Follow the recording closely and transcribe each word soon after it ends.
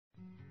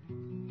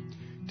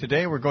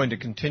Today we're going to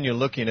continue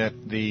looking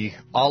at the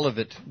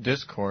Olivet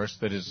Discourse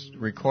that is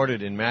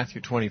recorded in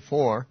Matthew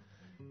 24.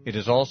 It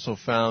is also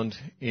found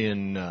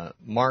in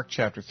Mark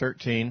chapter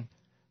 13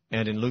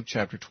 and in Luke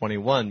chapter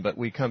 21, but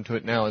we come to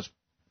it now as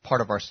part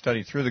of our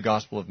study through the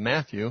Gospel of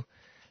Matthew,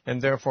 and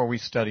therefore we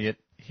study it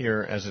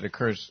here as it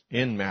occurs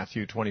in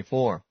Matthew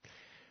 24.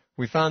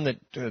 We found that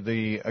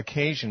the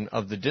occasion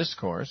of the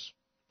discourse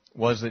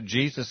was that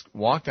Jesus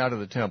walked out of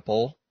the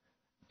temple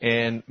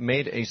and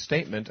made a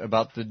statement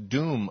about the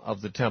doom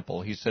of the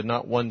temple. He said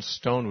not one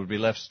stone would be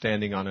left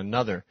standing on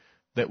another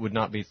that would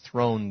not be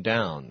thrown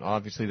down.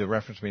 Obviously, the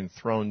reference being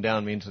thrown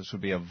down means this would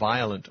be a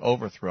violent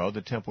overthrow.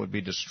 The temple would be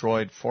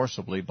destroyed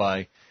forcibly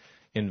by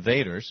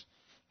invaders.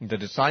 The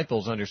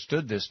disciples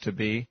understood this to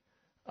be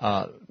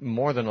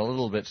more than a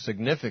little bit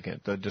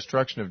significant. The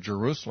destruction of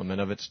Jerusalem and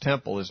of its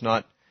temple is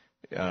not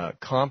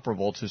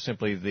comparable to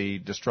simply the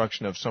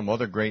destruction of some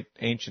other great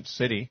ancient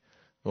city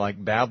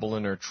like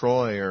Babylon or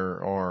Troy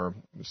or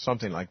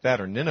something like that,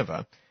 or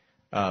Nineveh,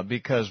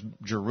 because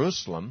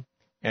Jerusalem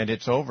and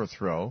its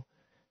overthrow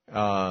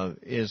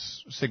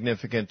is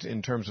significant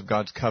in terms of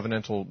God's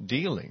covenantal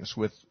dealings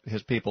with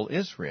his people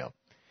Israel.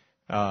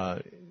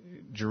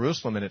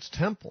 Jerusalem and its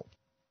temple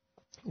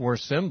were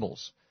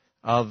symbols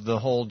of the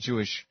whole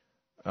Jewish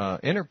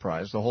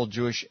enterprise, the whole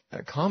Jewish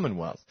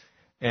commonwealth,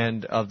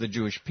 and of the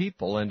Jewish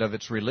people and of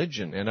its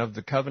religion and of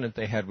the covenant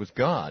they had with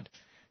God.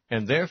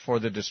 And therefore,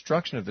 the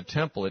destruction of the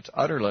temple, its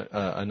utter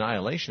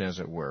annihilation, as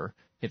it were,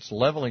 its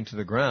leveling to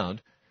the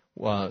ground,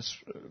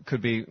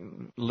 could be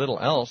little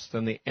else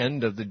than the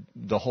end of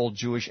the whole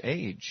Jewish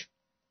age.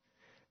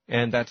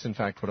 And that's, in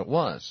fact, what it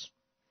was.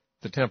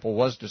 The temple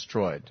was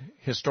destroyed.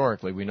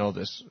 Historically, we know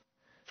this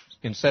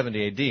in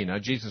 70 A.D. Now,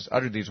 Jesus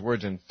uttered these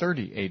words in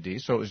 30 A.D.,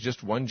 so it was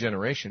just one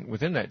generation,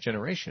 within that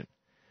generation,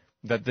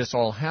 that this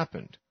all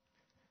happened.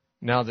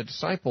 Now, the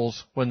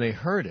disciples, when they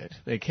heard it,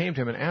 they came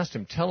to him and asked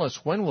him, "Tell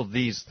us, when will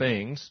these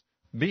things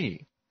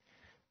be?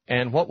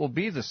 And what will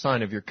be the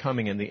sign of your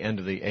coming and the end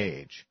of the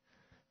age?"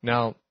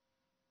 Now,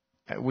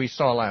 we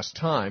saw last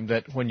time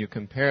that when you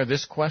compare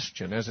this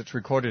question, as it's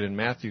recorded in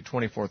Matthew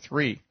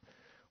 24:3,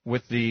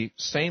 with the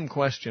same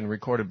question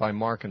recorded by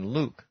Mark and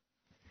Luke,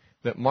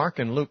 that Mark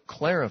and Luke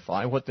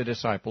clarify what the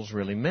disciples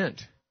really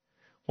meant.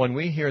 When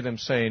we hear them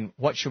saying,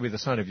 "What shall be the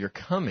sign of your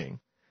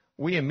coming?"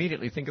 we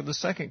immediately think of the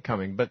second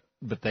coming, but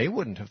they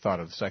wouldn't have thought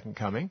of the second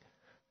coming.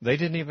 They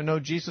didn't even know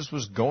Jesus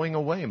was going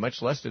away,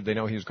 much less did they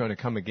know he was going to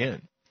come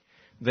again.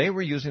 They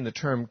were using the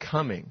term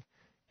coming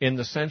in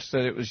the sense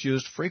that it was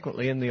used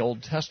frequently in the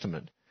Old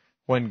Testament,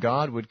 when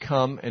God would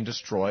come and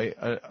destroy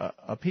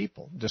a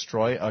people,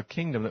 destroy a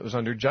kingdom that was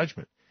under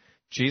judgment.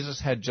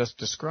 Jesus had just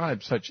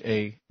described such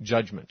a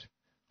judgment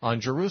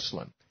on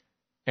Jerusalem,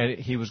 and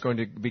he was going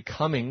to be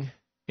coming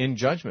in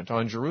judgment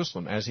on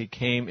Jerusalem, as he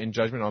came in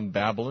judgment on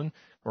Babylon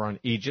or on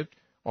Egypt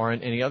or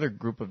on any other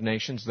group of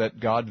nations that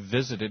God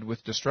visited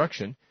with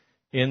destruction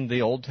in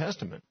the Old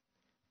Testament.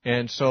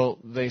 And so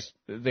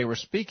they were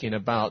speaking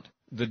about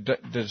the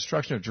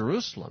destruction of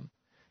Jerusalem,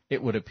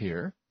 it would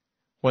appear,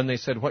 when they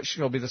said, "What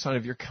shall be the sign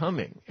of your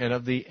coming and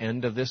of the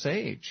end of this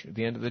age,"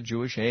 the end of the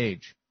Jewish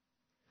age?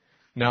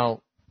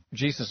 Now,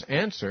 Jesus'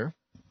 answer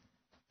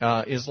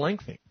is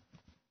lengthy.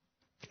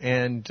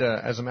 And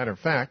as a matter of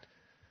fact,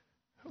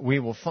 we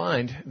will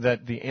find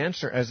that the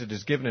answer as it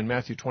is given in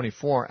Matthew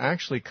 24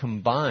 actually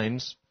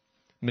combines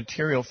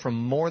material from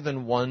more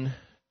than one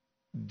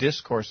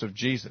discourse of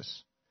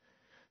Jesus.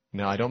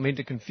 Now, I don't mean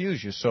to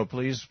confuse you, so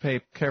please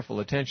pay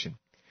careful attention.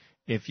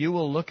 If you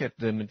will look at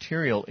the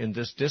material in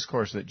this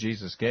discourse that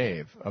Jesus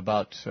gave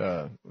about,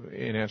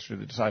 in answer to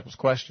the disciples'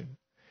 question,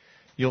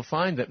 you'll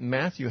find that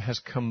Matthew has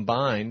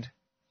combined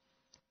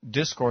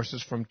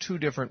discourses from two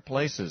different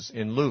places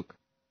in Luke,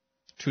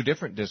 two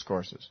different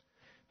discourses.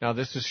 Now,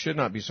 this should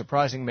not be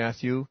surprising.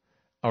 Matthew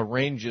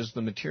arranges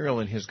the material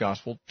in his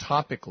gospel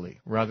topically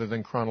rather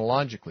than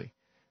chronologically.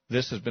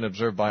 This has been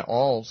observed by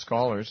all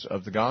scholars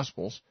of the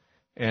Gospels,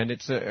 and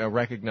it's a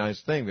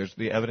recognized thing.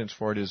 The evidence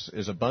for it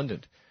is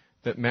abundant,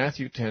 that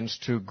Matthew tends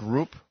to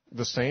group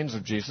the sayings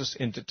of Jesus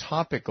into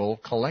topical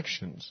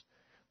collections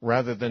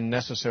rather than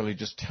necessarily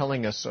just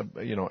telling us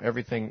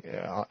everything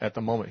at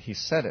the moment he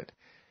said it.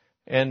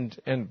 And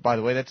by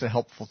the way, that's a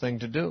helpful thing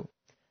to do.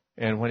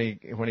 And when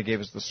he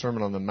gave us the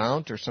Sermon on the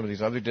Mount or some of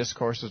these other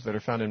discourses that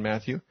are found in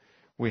Matthew,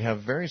 we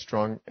have very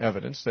strong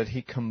evidence that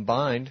he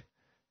combined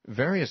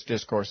various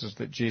discourses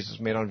that Jesus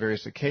made on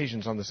various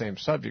occasions on the same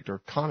subject, or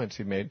comments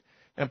he made,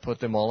 and put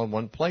them all in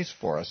one place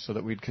for us so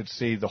that we could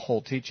see the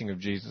whole teaching of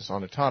Jesus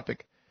on a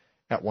topic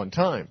at one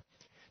time.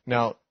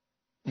 Now,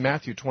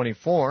 Matthew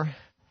 24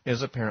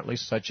 is apparently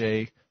such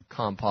a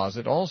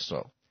composite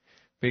also,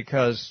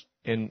 because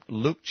in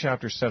Luke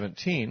chapter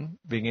 17,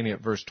 beginning at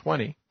verse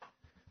 20,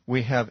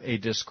 we have a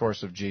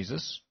discourse of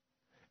Jesus,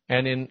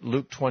 and in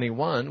Luke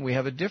 21, we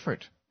have a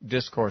different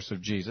discourse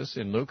of Jesus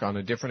in Luke on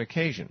a different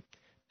occasion,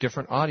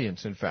 different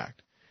audience, in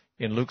fact.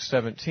 In Luke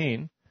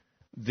 17,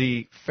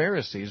 the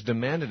Pharisees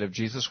demanded of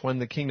Jesus when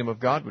the kingdom of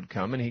God would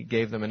come, and he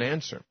gave them an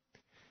answer.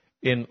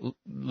 In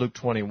Luke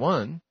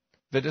 21,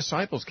 the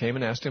disciples came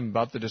and asked him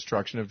about the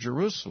destruction of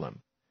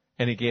Jerusalem,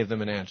 and he gave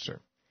them an answer.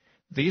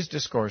 These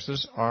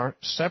discourses are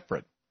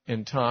separate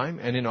in time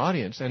and in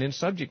audience and in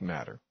subject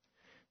matter.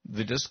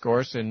 The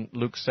discourse in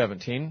Luke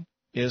 17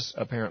 is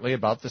apparently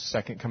about the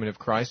second coming of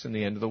Christ and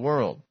the end of the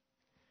world.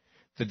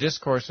 The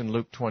discourse in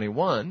Luke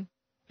 21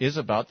 is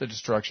about the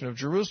destruction of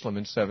Jerusalem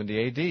in 70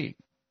 A.D.,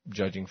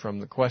 judging from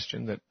the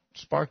question that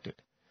sparked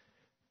it.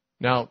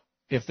 Now,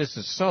 if this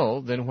is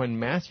so, then when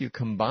Matthew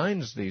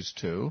combines these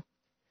two,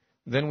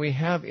 then we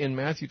have in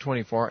Matthew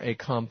 24 a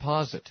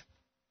composite.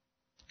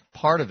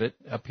 Part of it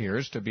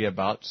appears to be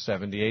about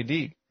 70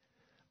 A.D.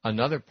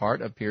 Another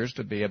part appears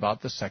to be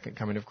about the second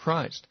coming of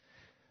Christ.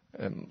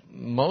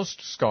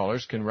 Most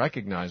scholars can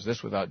recognize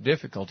this without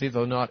difficulty,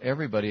 though not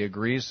everybody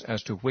agrees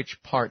as to which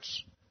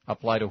parts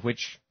apply to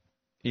which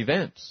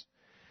events.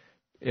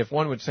 If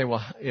one would say,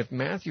 well, if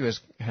Matthew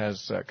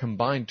has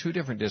combined two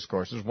different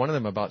discourses, one of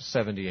them about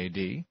 70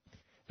 A.D.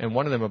 and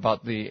one of them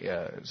about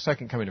the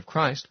second coming of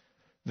Christ,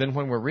 then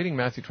when we're reading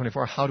Matthew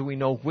 24, how do we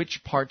know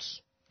which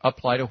parts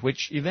apply to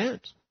which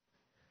event?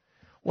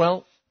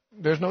 Well,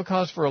 there's no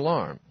cause for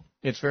alarm.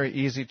 It's very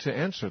easy to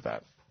answer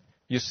that.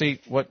 You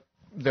see,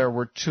 there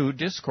were two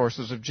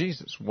discourses of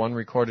Jesus, one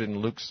recorded in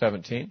Luke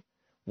 17,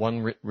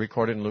 one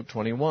recorded in Luke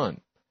 21.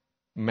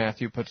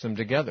 Matthew puts them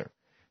together.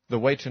 The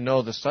way to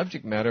know the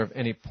subject matter of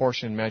any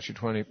portion in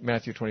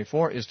Matthew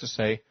 24 is to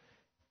say,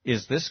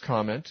 is this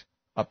comment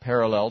a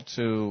parallel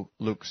to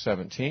Luke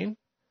 17,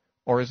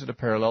 or is it a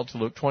parallel to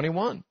Luke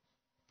 21?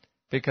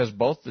 Because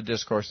both the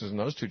discourses in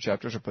those two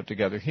chapters are put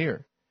together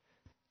here.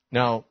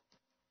 Now,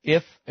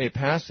 if a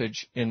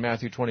passage in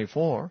Matthew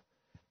 24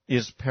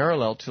 is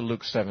parallel to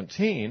Luke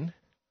 17,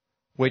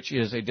 which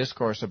is a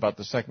discourse about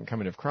the second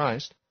coming of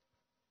Christ,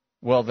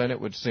 well, then it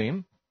would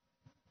seem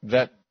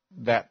that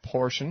that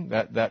portion,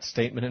 that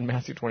statement in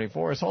Matthew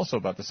 24 is also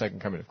about the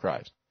second coming of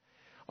Christ.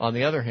 On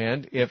the other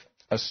hand, if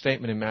a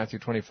statement in Matthew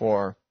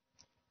 24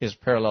 is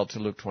parallel to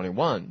Luke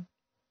 21,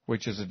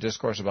 which is a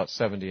discourse about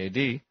 70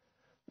 A.D.,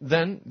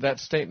 then that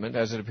statement,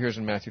 as it appears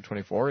in Matthew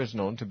 24, is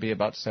known to be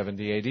about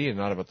 70 A.D. and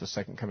not about the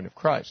second coming of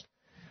Christ.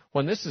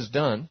 When this is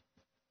done,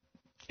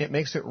 it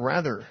makes it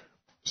rather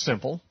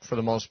simple, for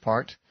the most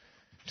part,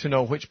 to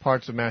know which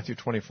parts of Matthew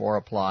 24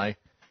 apply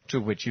to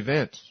which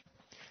events.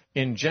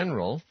 In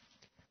general,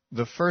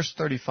 the first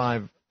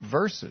 35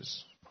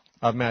 verses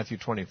of Matthew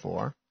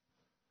 24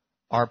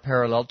 are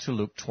parallel to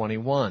Luke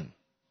 21.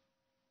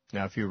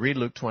 Now, if you read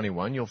Luke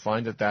 21, you'll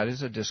find that that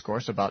is a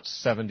discourse about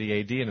 70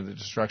 A.D. and the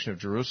destruction of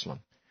Jerusalem.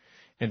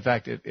 In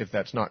fact, if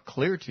that's not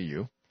clear to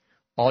you,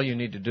 all you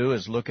need to do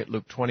is look at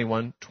Luke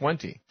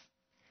 21:20,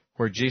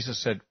 where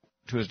Jesus said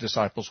to his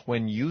disciples,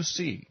 when you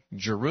see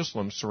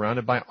Jerusalem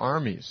surrounded by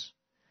armies,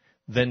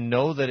 then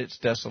know that its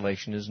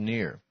desolation is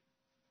near.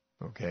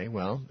 Okay,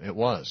 well, it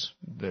was.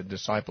 The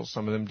disciples,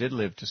 some of them did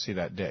live to see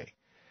that day.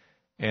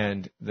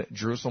 And that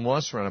Jerusalem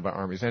was surrounded by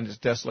armies, and its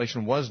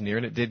desolation was near,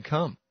 and it did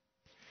come.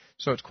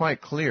 So it's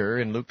quite clear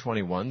in Luke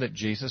 21 that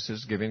Jesus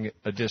is giving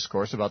a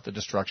discourse about the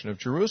destruction of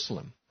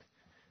Jerusalem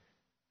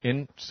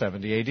in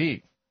 70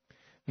 A.D.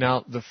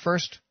 Now, the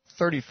first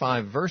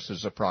 35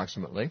 verses,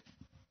 approximately,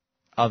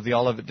 of the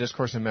Olivet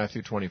Discourse in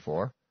Matthew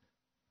 24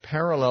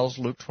 parallels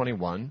Luke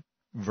 21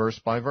 verse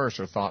by verse,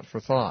 or thought for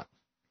thought.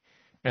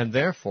 And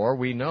therefore,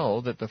 we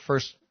know that the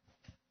first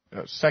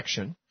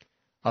section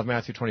of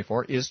Matthew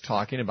 24 is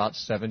talking about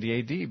 70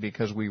 A.D.,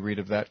 because we read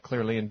of that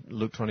clearly in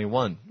Luke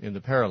 21 in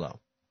the parallel.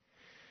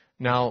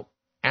 Now,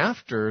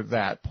 after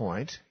that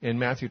point, in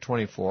Matthew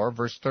 24,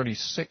 verse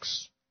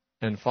 36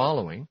 and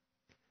following,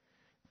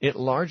 it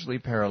largely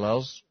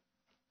parallels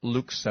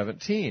Luke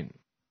 17,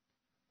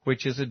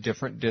 which is a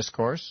different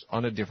discourse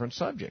on a different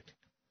subject.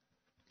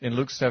 In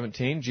Luke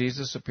 17,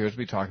 Jesus appears to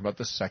be talking about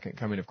the second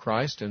coming of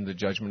Christ and the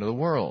judgment of the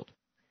world.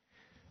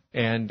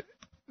 And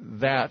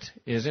that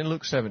is in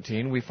Luke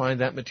 17. We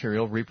find that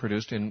material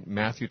reproduced in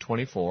Matthew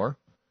 24,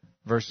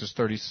 verses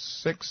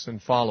 36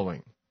 and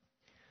following.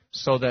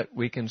 So that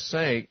we can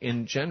say,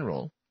 in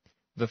general,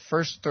 the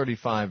first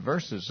 35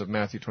 verses of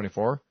Matthew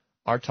 24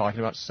 are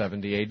talking about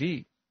 70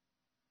 A.D.,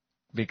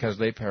 because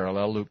they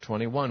parallel Luke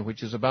 21,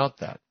 which is about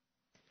that.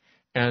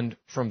 And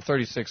from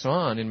 36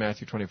 on in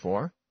Matthew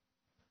 24,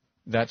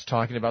 that's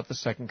talking about the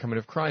second coming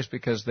of Christ,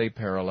 because they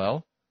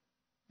parallel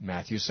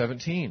Luke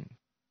 17,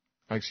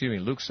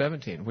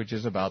 which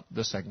is about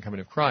the second coming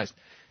of Christ.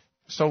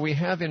 So we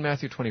have in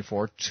Matthew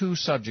 24 two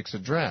subjects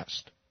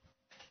addressed,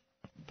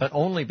 but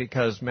only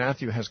because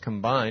Matthew has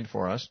combined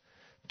for us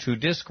two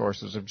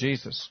discourses of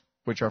Jesus,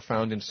 which are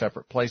found in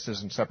separate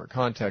places and separate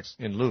contexts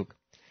in Luke.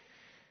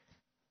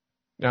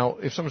 Now,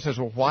 if someone says,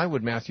 well, why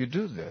would Matthew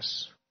do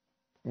this?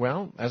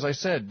 Well, as I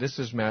said, this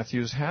is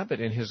Matthew's habit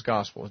in his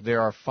gospel.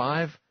 There are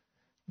 5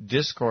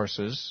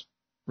 discourses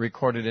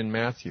recorded in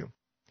Matthew,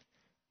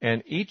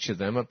 and each of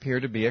them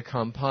appear to be a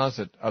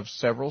composite of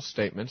several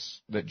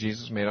statements that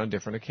Jesus made on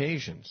different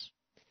occasions,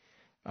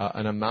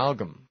 an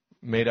amalgam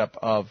made up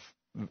of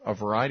a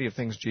variety of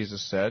things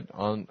Jesus said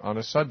on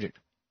a subject.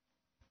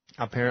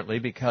 Apparently,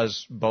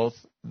 because both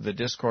the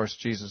discourse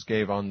Jesus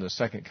gave on the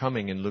second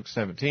coming in Luke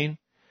 17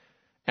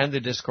 and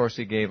the discourse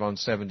he gave on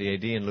 70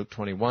 A.D. in Luke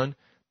 21,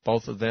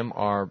 both of them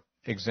are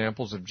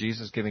examples of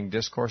Jesus giving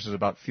discourses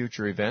about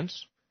future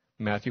events,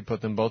 Matthew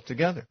put them both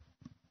together,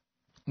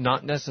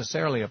 not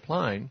necessarily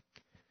applying,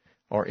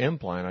 or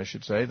implying, I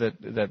should say,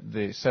 that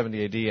the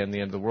 70 AD and the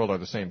end of the world are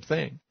the same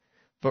thing,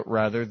 but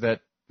rather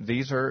that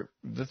these are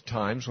the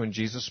times when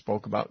Jesus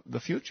spoke about the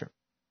future.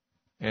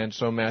 And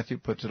so Matthew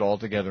puts it all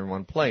together in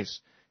one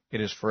place.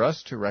 It is for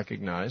us to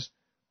recognize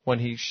when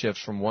he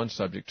shifts from one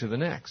subject to the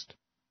next.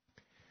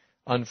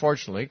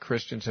 Unfortunately,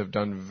 Christians have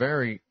done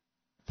very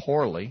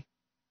poorly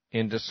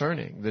in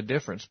discerning the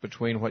difference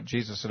between what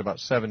Jesus said about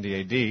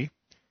 70 AD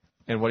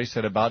and what he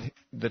said about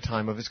the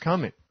time of his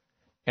coming,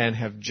 and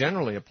have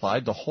generally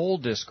applied the whole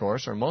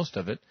discourse, or most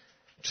of it,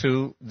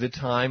 to the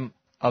time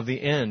of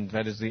the end,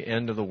 that is, the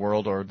end of the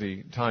world, or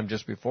the time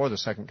just before the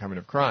second coming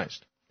of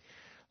Christ.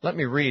 Let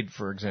me read,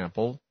 for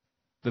example,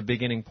 the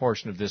beginning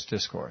portion of this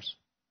discourse.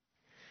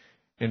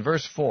 In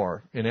verse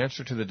 4, in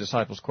answer to the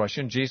disciples'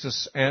 question,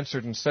 Jesus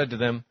answered and said to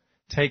them,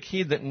 "Take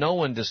heed that no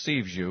one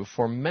deceives you,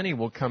 for many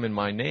will come in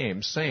my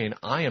name, saying,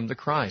 'I am the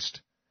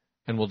Christ,'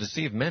 and will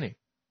deceive many.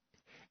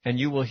 And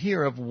you will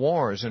hear of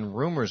wars and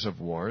rumors of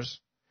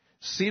wars.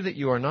 See that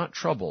you are not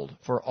troubled,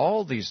 for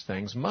all these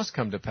things must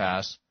come to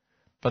pass,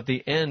 but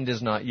the end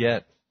is not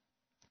yet.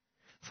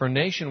 For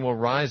nation will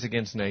rise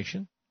against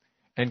nation,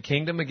 and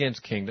kingdom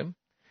against kingdom,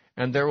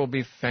 and there will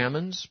be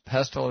famines,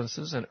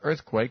 pestilences, and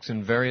earthquakes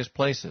in various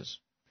places.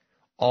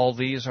 All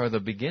these are the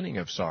beginning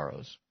of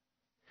sorrows.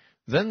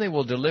 Then they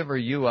will deliver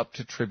you up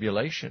to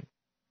tribulation,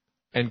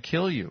 and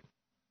kill you,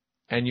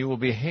 and you will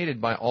be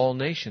hated by all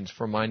nations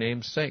for my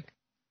name's sake.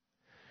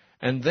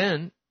 And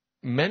then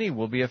many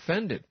will be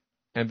offended,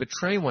 and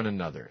betray one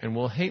another, and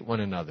will hate one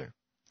another.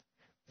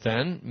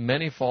 Then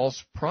many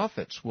false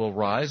prophets will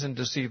rise and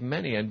deceive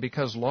many, and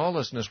because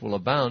lawlessness will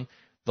abound,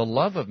 the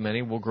love of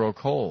many will grow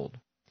cold.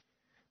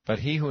 But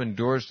he who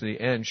endures to the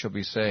end shall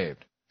be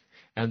saved.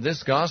 And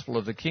this gospel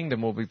of the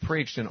kingdom will be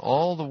preached in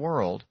all the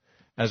world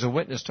as a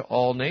witness to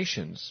all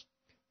nations,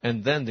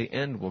 and then the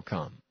end will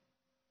come."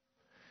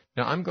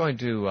 Now I'm going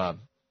to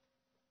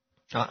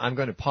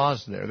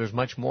pause there. There's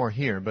much more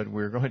here, but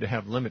we're going to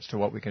have limits to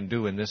what we can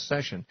do in this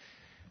session.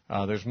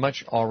 There's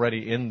much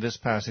already in this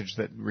passage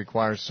that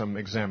requires some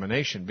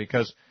examination,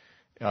 because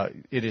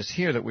it is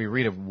here that we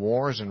read of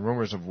wars and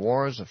rumors of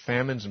wars, of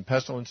famines and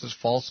pestilences,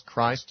 false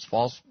Christs,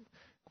 false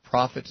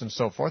prophets, and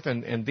so forth.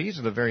 And these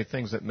are the very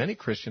things that many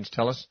Christians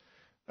tell us,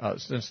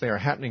 since they are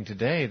happening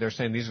today, they're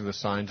saying these are the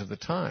signs of the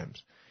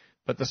times.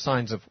 But the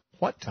signs of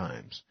what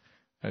times?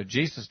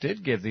 Jesus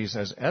did give these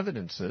as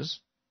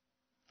evidences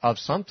of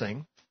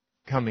something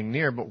coming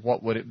near, but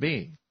what would it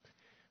be?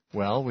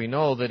 Well, we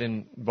know that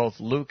in both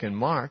Luke and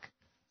Mark,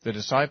 the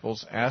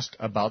disciples asked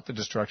about the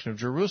destruction of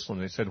Jerusalem.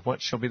 They said,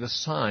 "What shall be the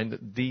sign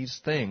that these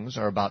things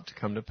are about to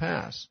come to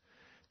pass?"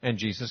 And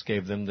Jesus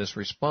gave them this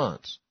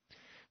response.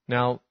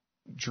 Now,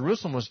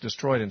 Jerusalem was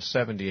destroyed in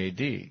 70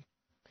 AD.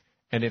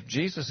 And if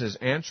Jesus is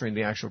answering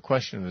the actual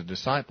question of the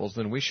disciples,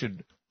 then we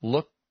should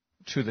look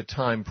to the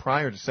time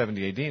prior to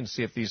 70 AD and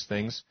see if these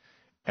things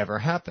ever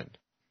happened.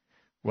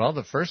 Well,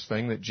 the first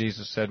thing that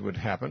Jesus said would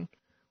happen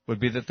would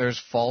be that there's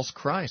false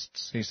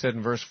Christs. He said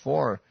in verse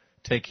 4,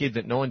 "Take heed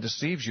that no one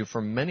deceives you,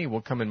 for many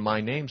will come in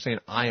my name, saying,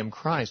 'I am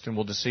Christ,' and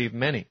will deceive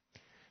many."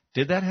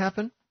 Did that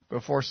happen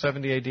before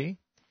 70 AD?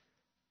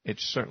 It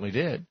certainly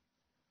did.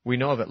 We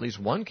know of at least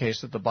one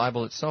case that the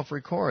Bible itself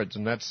records,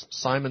 and that's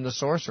Simon the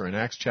sorcerer in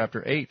Acts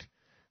chapter 8,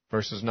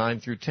 verses 9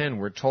 through 10.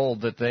 We're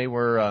told that they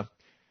were,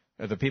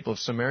 the people of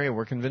Samaria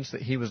were convinced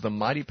that he was the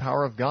mighty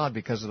power of God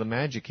because of the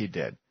magic he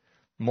did.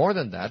 More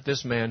than that,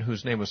 this man,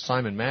 whose name was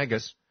Simon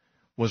Magus,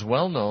 was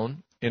well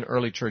known in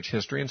early church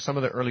history, and some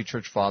of the early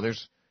church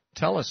fathers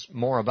tell us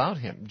more about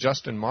him.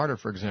 Justin Martyr,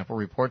 for example,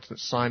 reports that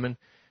Simon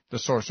the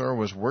sorcerer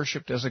was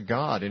worshipped as a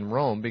god in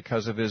Rome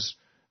because of his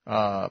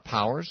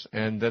powers,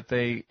 and that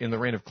they, in the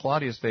reign of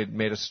Claudius, they had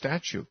made a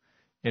statue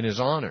in his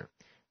honor.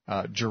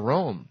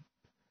 Jerome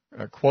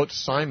quotes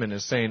Simon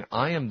as saying,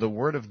 "I am the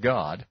Word of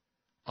God,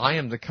 I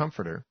am the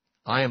Comforter,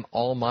 I am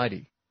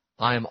Almighty,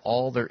 I am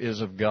all there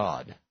is of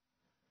God."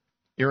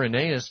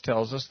 Irenaeus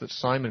tells us that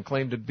Simon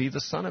claimed to be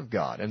the Son of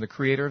God and the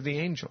creator of the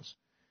angels.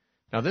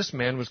 Now, this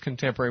man was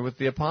contemporary with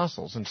the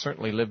apostles and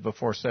certainly lived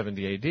before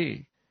 70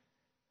 AD.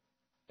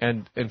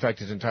 And, in fact,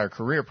 his entire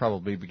career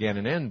probably began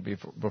and ended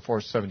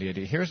before 70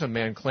 AD. Here's a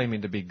man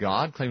claiming to be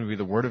God, claiming to be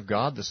the Word of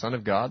God, the Son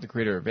of God, the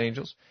creator of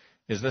angels.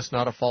 Is this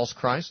not a false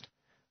Christ?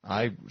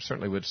 I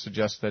certainly would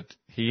suggest that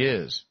he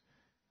is.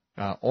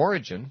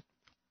 Origen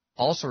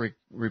also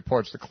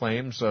reports the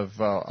claims of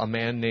a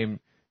man named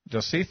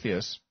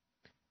Josephus,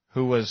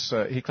 who was,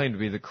 he claimed to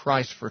be the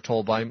Christ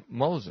foretold by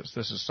Moses.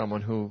 This is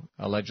someone who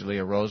allegedly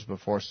arose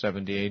before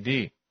 70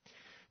 AD.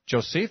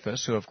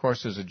 Josephus, who of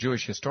course is a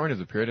Jewish historian of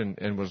the period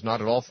and was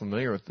not at all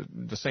familiar with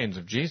the sayings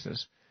of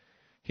Jesus,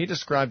 he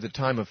described the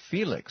time of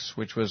Felix,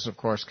 which was of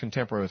course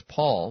contemporary with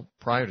Paul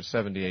prior to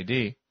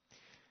 70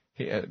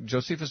 AD.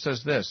 Josephus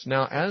says this,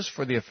 "Now as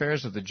for the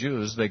affairs of the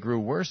Jews, they grew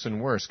worse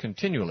and worse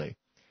continually,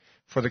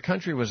 for the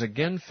country was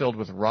again filled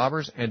with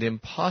robbers and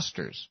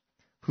impostors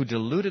who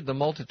deluded the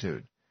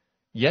multitude.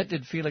 Yet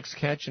did Felix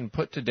catch and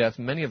put to death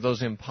many of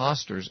those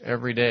impostors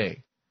every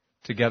day,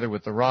 together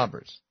with the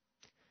robbers."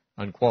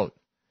 Unquote.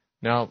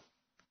 Now,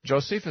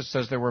 Josephus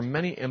says there were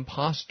many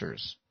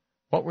impostors.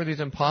 What were these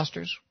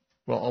impostors?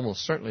 Well,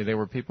 almost certainly they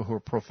were people who were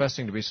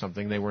professing to be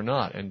something they were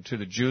not. And to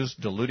the Jews,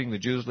 deluding the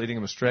Jews, leading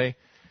them astray,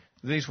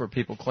 these were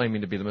people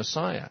claiming to be the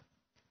Messiah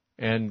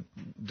and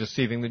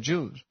deceiving the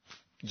Jews.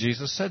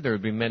 Jesus said there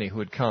would be many who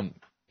would come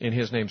in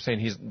his name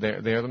saying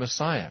they are the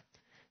Messiah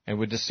and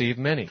would deceive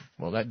many.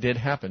 Well, that did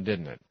happen,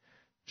 didn't it?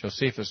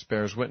 Josephus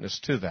bears witness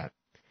to that.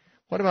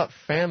 What about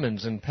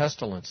famines and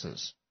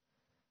pestilences?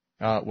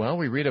 Well,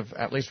 we read of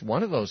at least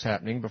one of those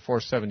happening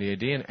before 70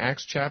 AD in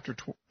Acts chapter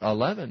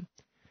 11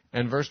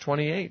 and verse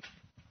 28.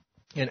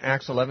 In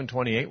Acts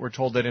 11:28, we're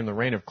told that in the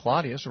reign of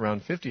Claudius,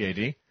 around 50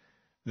 AD,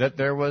 that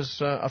there was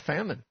a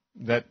famine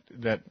that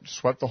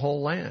swept the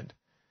whole land.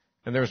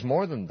 And there's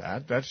more than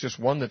that. That's just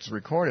one that's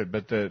recorded,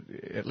 but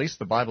at least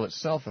the Bible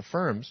itself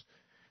affirms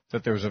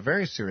that there was a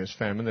very serious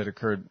famine that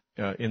occurred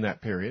in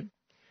that period.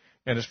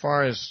 And as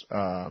far as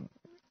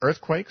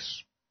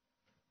earthquakes,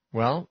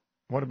 well,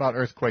 what about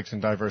earthquakes in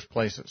diverse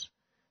places?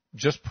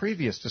 Just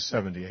previous to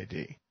 70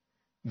 AD,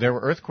 there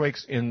were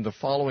earthquakes in the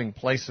following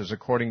places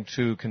according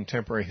to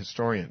contemporary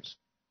historians.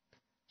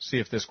 See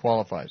if this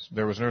qualifies.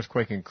 There was an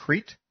earthquake in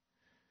Crete.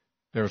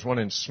 There was one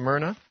in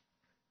Smyrna,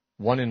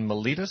 one in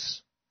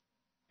Miletus,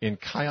 in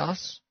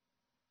Chios.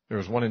 There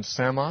was one in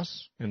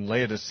Samos, in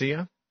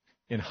Laodicea,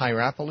 in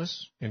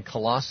Hierapolis, in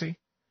Colossae,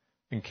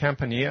 in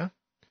Campania.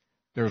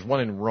 There was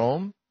one in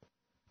Rome,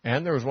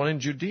 and there was one in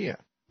Judea,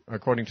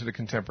 according to the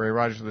contemporary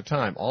writers of the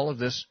time. All of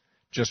this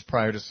just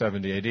prior to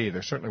 70 AD.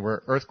 There certainly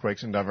were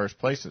earthquakes in diverse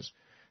places.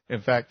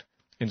 In fact,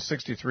 in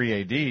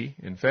 63 AD,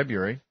 in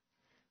February,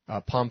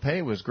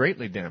 Pompeii was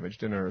greatly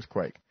damaged in an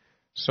earthquake.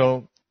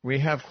 So we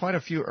have quite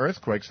a few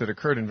earthquakes that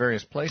occurred in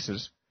various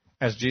places,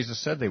 as Jesus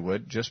said they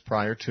would, just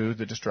prior to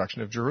the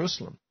destruction of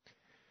Jerusalem.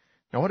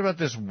 Now, what about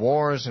this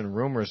wars and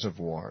rumors of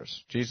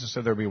wars? Jesus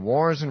said there will be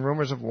wars and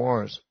rumors of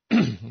wars.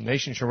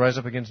 Nation shall rise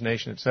up against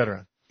nation,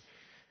 etc.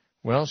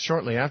 Well,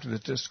 shortly after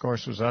this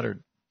discourse was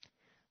uttered,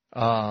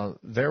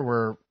 there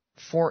were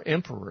 4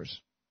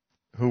 emperors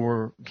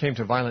who came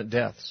to violent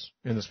deaths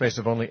in the space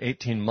of only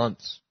 18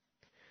 months.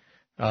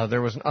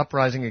 There was an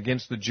uprising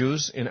against the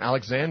Jews in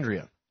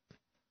Alexandria.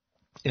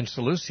 In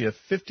Seleucia,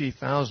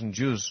 50,000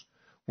 Jews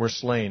were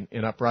slain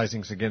in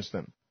uprisings against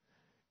them.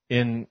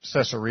 In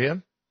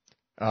Caesarea,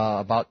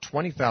 about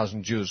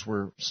 20,000 Jews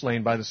were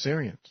slain by the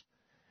Syrians.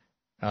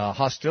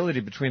 Hostility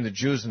between the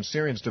Jews and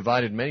Syrians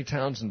divided many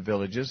towns and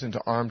villages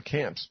into armed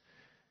camps.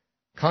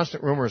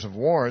 Constant rumors of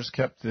wars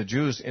kept the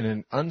Jews in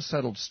an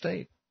unsettled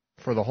state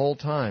for the whole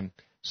time.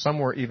 Some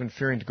were even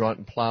fearing to go out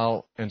and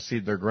plow and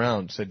seed their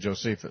ground, said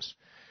Josephus.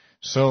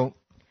 So,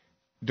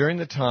 during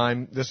the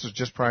time, this was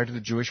just prior to the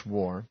Jewish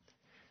war,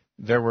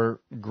 there were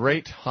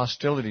great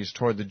hostilities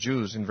toward the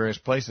Jews in various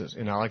places.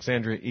 In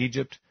Alexandria,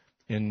 Egypt,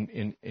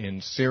 in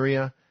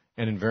Syria,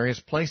 and in various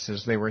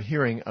places, they were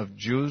hearing of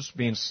Jews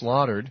being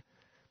slaughtered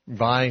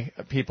by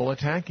people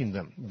attacking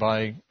them,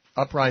 by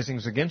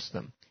uprisings against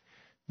them.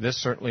 This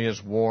certainly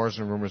is wars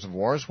and rumors of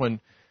wars.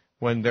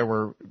 When there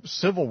were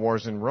civil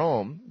wars in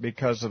Rome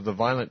because of the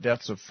violent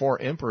deaths of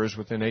 4 emperors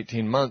within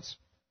 18 months,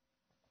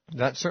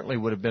 that certainly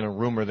would have been a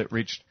rumor that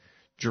reached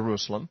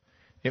Jerusalem.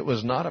 It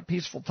was not a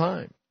peaceful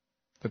time,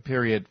 the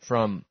period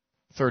from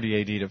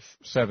 30 AD to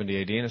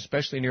 70 AD, and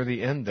especially near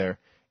the end there,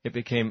 it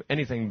became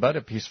anything but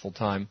a peaceful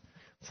time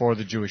for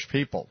the Jewish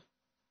people.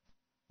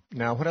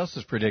 Now, what else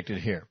is predicted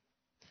here?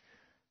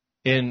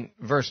 In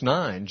verse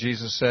 9,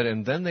 Jesus said,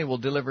 "And then they will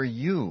deliver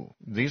you."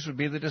 These would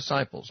be the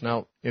disciples.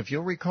 Now, if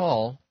you'll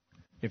recall,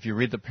 if you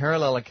read the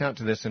parallel account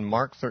to this in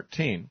Mark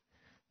 13,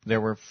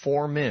 there were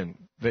 4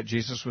 men that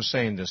Jesus was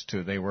saying this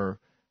to. They were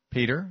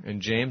Peter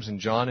and James and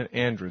John and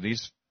Andrew.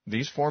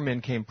 These 4 men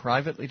came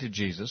privately to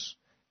Jesus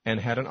and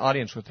had an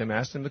audience with him,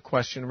 asked him the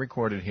question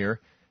recorded here,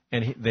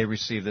 and they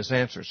received this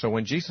answer. So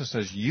when Jesus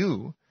says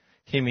you,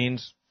 he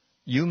means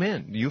you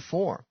men, you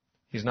 4.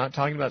 He's not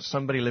talking about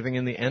somebody living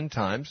in the end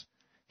times.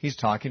 He's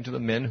talking to the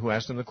men who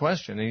asked him the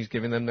question, and he's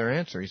giving them their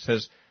answer. He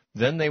says,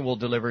 "Then they will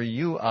deliver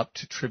you up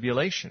to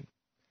tribulation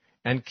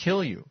and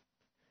kill you,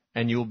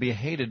 and you will be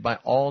hated by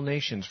all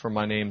nations for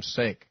my name's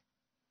sake."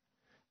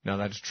 Now,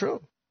 that's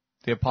true.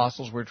 The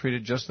apostles were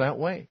treated just that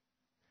way.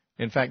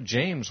 In fact,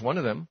 James, one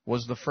of them,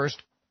 was the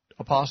first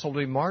apostle to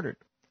be martyred,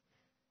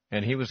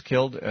 and he was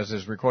killed, as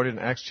is recorded in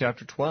Acts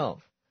chapter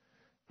 12.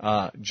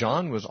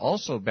 John was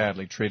also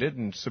badly treated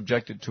and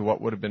subjected to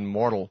what would have been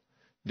mortal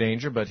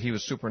danger, but he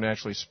was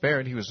supernaturally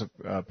spared. He was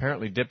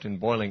apparently dipped in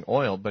boiling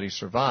oil, but he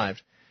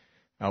survived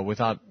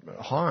without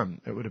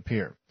harm, it would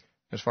appear.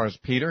 As far as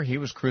Peter, he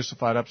was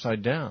crucified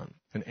upside down.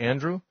 And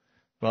Andrew,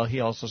 well,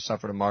 he also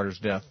suffered a martyr's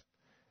death.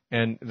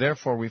 And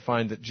therefore we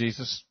find that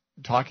Jesus,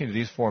 talking to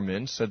these 4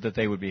 men, said that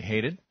they would be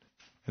hated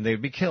and they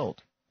would be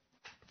killed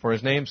for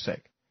his name's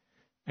sake.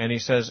 And he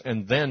says,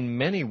 "And then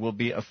many will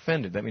be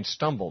offended," that means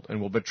stumbled,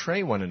 "and will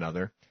betray one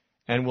another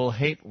and will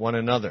hate one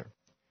another."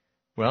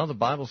 Well, the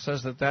Bible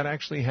says that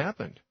actually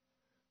happened.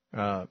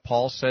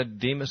 Paul said,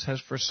 Demas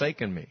has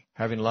forsaken me,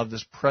 having loved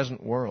this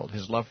present world.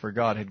 His love for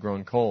God had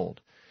grown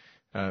cold.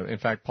 In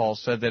fact, Paul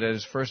said that at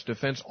his first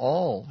defense,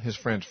 all his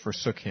friends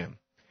forsook him.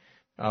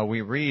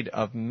 We read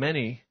of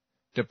many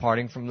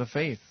departing from the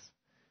faith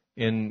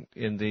in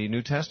the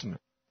New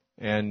Testament.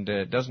 And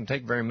it doesn't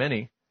take very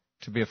many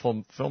to be a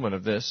fulfillment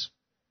of this.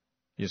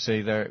 You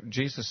see,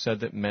 Jesus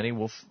said that many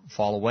will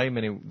fall away,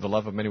 the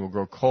love of many will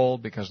grow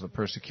cold because of the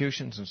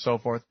persecutions and so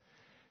forth.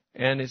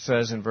 And it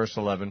says in verse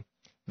 11,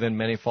 then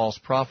many false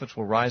prophets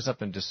will rise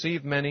up and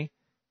deceive many.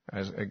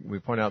 As we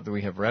point out that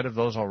we have read of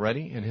those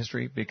already in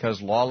history,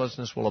 because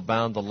lawlessness will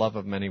abound, the love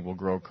of many will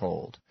grow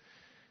cold.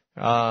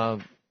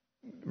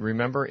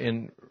 Remember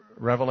in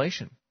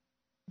Revelation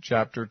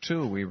chapter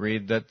 2, we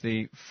read that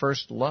the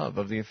first love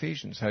of the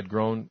Ephesians had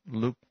grown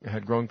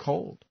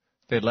cold.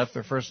 They had left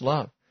their first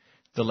love.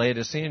 The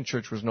Laodicean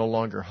church was no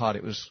longer hot.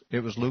 It was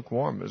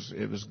lukewarm.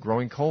 It was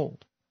growing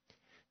cold.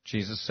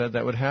 Jesus said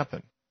that would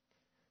happen,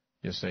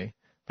 you see.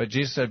 But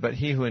Jesus said, but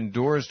he who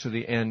endures to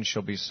the end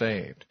shall be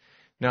saved.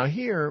 Now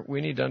here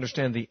we need to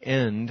understand the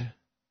end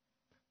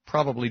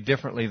probably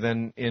differently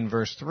than in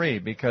verse 3,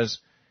 because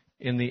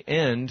in the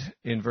end,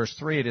 in verse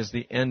 3, it is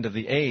the end of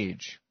the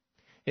age.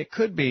 It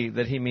could be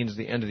that he means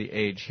the end of the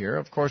age here,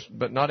 of course,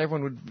 but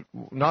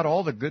not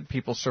all the good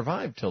people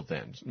survived till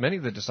then. Many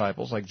of the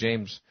disciples, like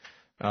James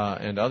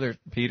and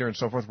Peter and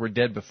so forth, were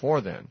dead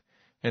before then.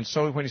 And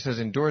so when he says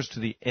endures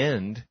to the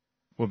end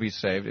will be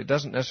saved, it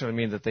doesn't necessarily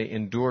mean that they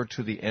endure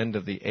to the end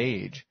of the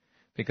age,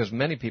 because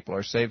many people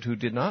are saved who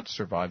did not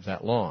survive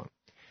that long.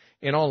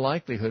 In all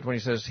likelihood, when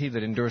he says he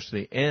that endures to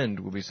the end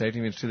will be saved,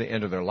 he means to the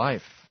end of their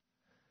life.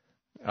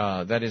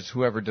 That is,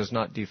 whoever does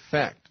not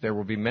defect. There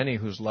will be many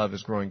whose love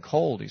is growing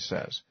cold, he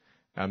says.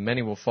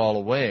 Many will fall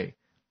away,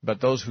 but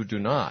those who do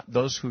not,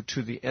 those who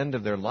to the end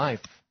of their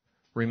life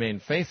remain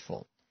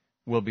faithful,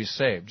 will be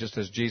saved. Just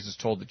as Jesus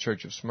told the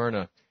church of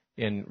Smyrna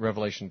in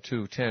Revelation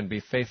 2:10, be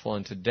faithful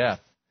unto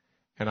death,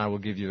 and I will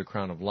give you the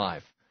crown of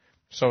life.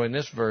 So in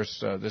this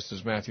verse, this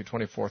is Matthew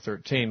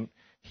 24:13,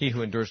 he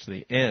who endures to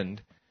the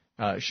end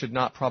should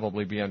not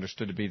probably be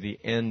understood to be the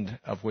end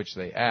of which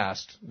they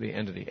asked, the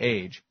end of the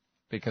age,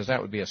 because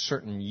that would be a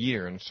certain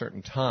year and a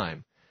certain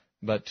time.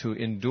 But to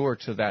endure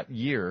to that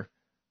year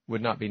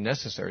would not be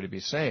necessary to be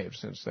saved,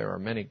 since there are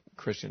many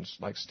Christians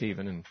like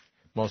Stephen and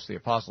most of the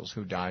apostles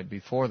who died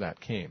before that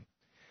came.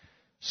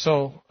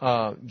 So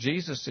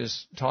Jesus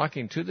is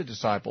talking to the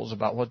disciples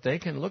about what they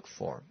can look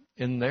for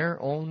in their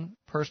own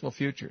personal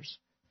futures.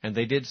 And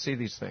they did see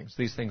these things.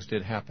 These things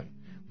did happen.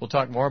 We'll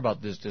talk more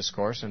about this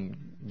discourse and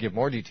give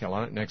more detail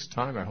on it next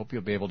time. I hope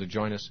you'll be able to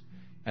join us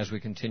as we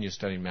continue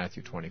studying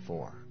Matthew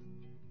 24.